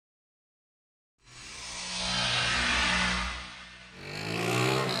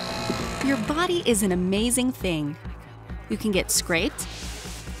Your body is an amazing thing. You can get scraped,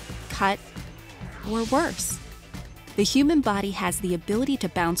 cut, or worse. The human body has the ability to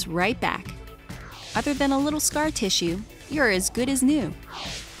bounce right back. Other than a little scar tissue, you're as good as new.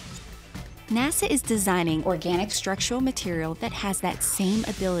 NASA is designing organic structural material that has that same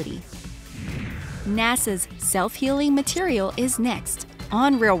ability. NASA's self-healing material is next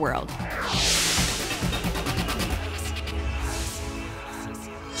on Real World.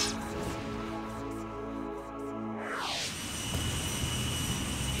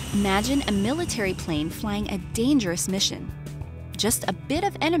 Imagine a military plane flying a dangerous mission. Just a bit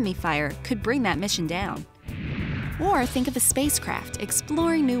of enemy fire could bring that mission down. Or think of a spacecraft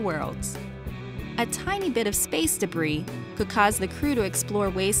exploring new worlds. A tiny bit of space debris could cause the crew to explore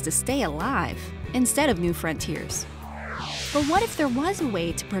ways to stay alive instead of new frontiers. But what if there was a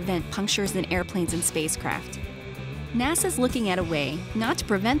way to prevent punctures in airplanes and spacecraft? NASA's looking at a way not to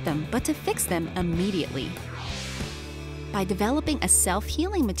prevent them, but to fix them immediately. By developing a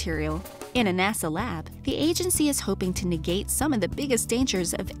self-healing material in a NASA lab, the agency is hoping to negate some of the biggest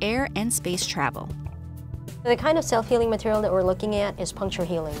dangers of air and space travel. The kind of self-healing material that we're looking at is puncture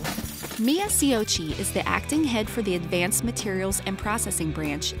healing. Mia Siochi is the acting head for the Advanced Materials and Processing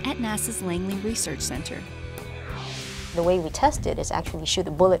branch at NASA's Langley Research Center. The way we test it is actually shoot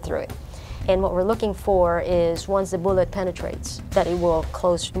a bullet through it. And what we're looking for is once the bullet penetrates, that it will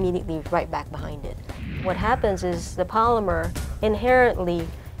close immediately right back behind it. What happens is the polymer inherently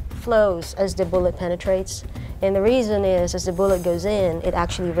flows as the bullet penetrates. And the reason is, as the bullet goes in, it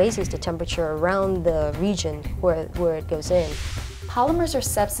actually raises the temperature around the region where it goes in. Polymers are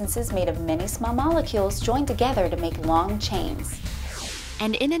substances made of many small molecules joined together to make long chains.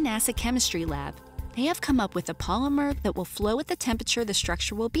 And in a NASA chemistry lab, they have come up with a polymer that will flow at the temperature the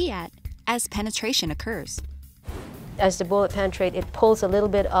structure will be at as penetration occurs. As the bullet penetrates, it pulls a little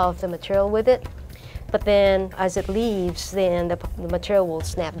bit of the material with it, but then as it leaves, then the material will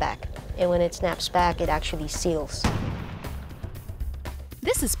snap back. And when it snaps back, it actually seals.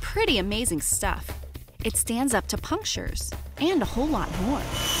 This is pretty amazing stuff. It stands up to punctures and a whole lot more.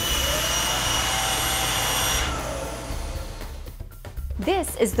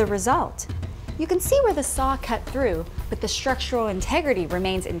 This is the result. You can see where the saw cut through, but the structural integrity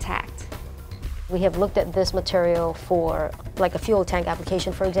remains intact. We have looked at this material for like a fuel tank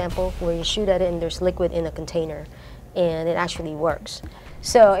application, for example, where you shoot at it and there's liquid in a container, and it actually works.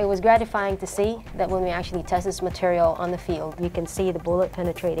 So it was gratifying to see that when we actually test this material on the field, you can see the bullet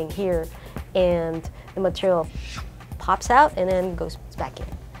penetrating here, and the material pops out and then goes back in.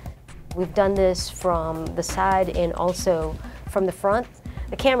 We've done this from the side and also from the front.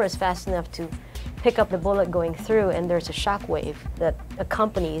 The camera is fast enough to pick up the bullet going through, and there's a shock wave that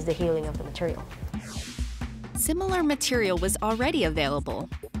accompanies the healing of the material. Similar material was already available.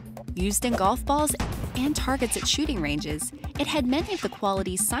 Used in golf balls and targets at shooting ranges, it had many of the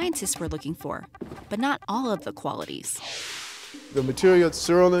qualities scientists were looking for, but not all of the qualities. The material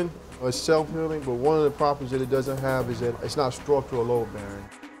Cerulin is self-healing, but one of the properties that it doesn't have is that it's not structural load-bearing.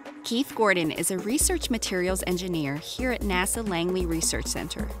 Keith Gordon is a research materials engineer here at NASA Langley Research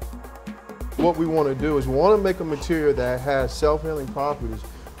Center. What we want to do is we want to make a material that has self-healing properties,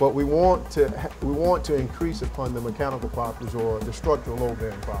 but we want to increase upon the mechanical properties or the structural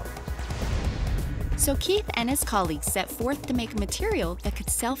load-bearing properties. So Keith and his colleagues set forth to make a material that could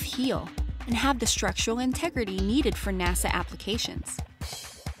self-heal and have the structural integrity needed for NASA applications.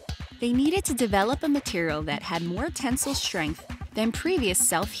 They needed to develop a material that had more tensile strength than previous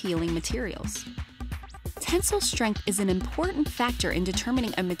self-healing materials. Tensile strength is an important factor in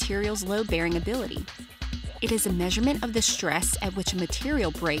determining a material's load-bearing ability. It is a measurement of the stress at which a material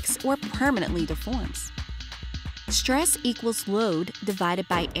breaks or permanently deforms. Stress equals load divided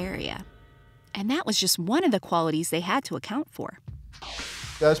by area. And that was just one of the qualities they had to account for.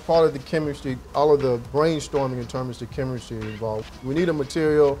 That's part of the chemistry, all of the brainstorming in terms of the chemistry involved. We need a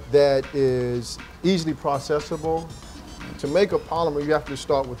material that is easily processable. To make a polymer, you have to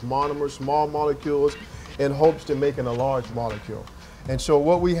start with monomers, small molecules, in hopes to making a large molecule. And so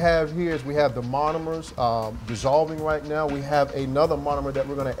what we have here is we have the monomers dissolving right now. We have another monomer that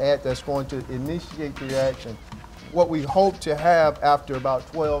we're going to add that's going to initiate the reaction. What we hope to have after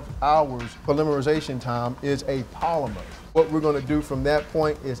about 12 hours polymerization time is a polymer. What we're going to do from that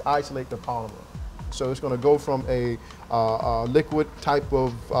point is isolate the polymer. So it's going to go from a liquid type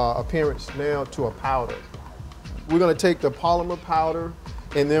of appearance now to a powder. We're going to take the polymer powder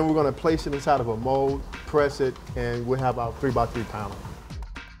and then we're going to place it inside of a mold, press it, and we'll have our 3x3 panel.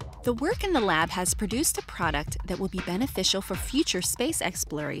 The work in the lab has produced a product that will be beneficial for future space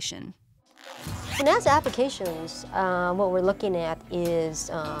exploration. For NASA applications, what we're looking at is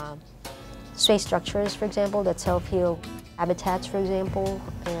space structures, for example, that self-heal habitats, for example.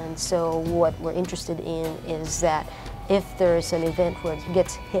 And so what we're interested in is that if there's an event where it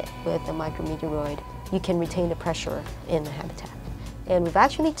gets hit with a micrometeoroid, you can retain the pressure in the habitat. And we've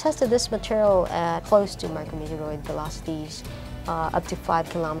actually tested this material at close to micrometeoroid velocities, up to 5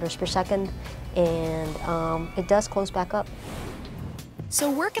 kilometers per second, and it does close back up. So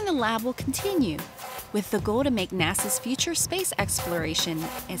work in the lab will continue, with the goal to make NASA's future space exploration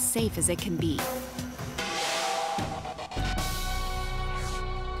as safe as it can be.